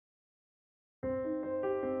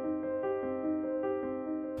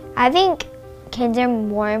I think kids are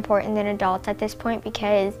more important than adults at this point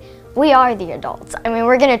because we are the adults. I mean,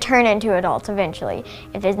 we're gonna turn into adults eventually.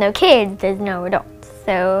 If there's no kids, there's no adults.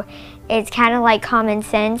 So it's kind of like common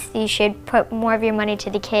sense. You should put more of your money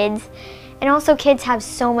to the kids. And also, kids have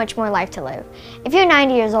so much more life to live. If you're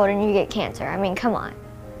 90 years old and you get cancer, I mean, come on.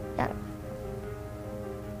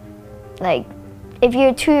 Like, if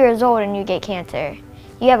you're 2 years old and you get cancer,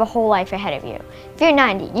 you have a whole life ahead of you. If you're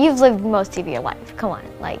 90, you've lived most of your life. Come on,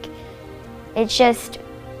 like, it's just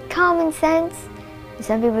common sense.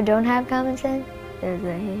 Some people don't have common sense.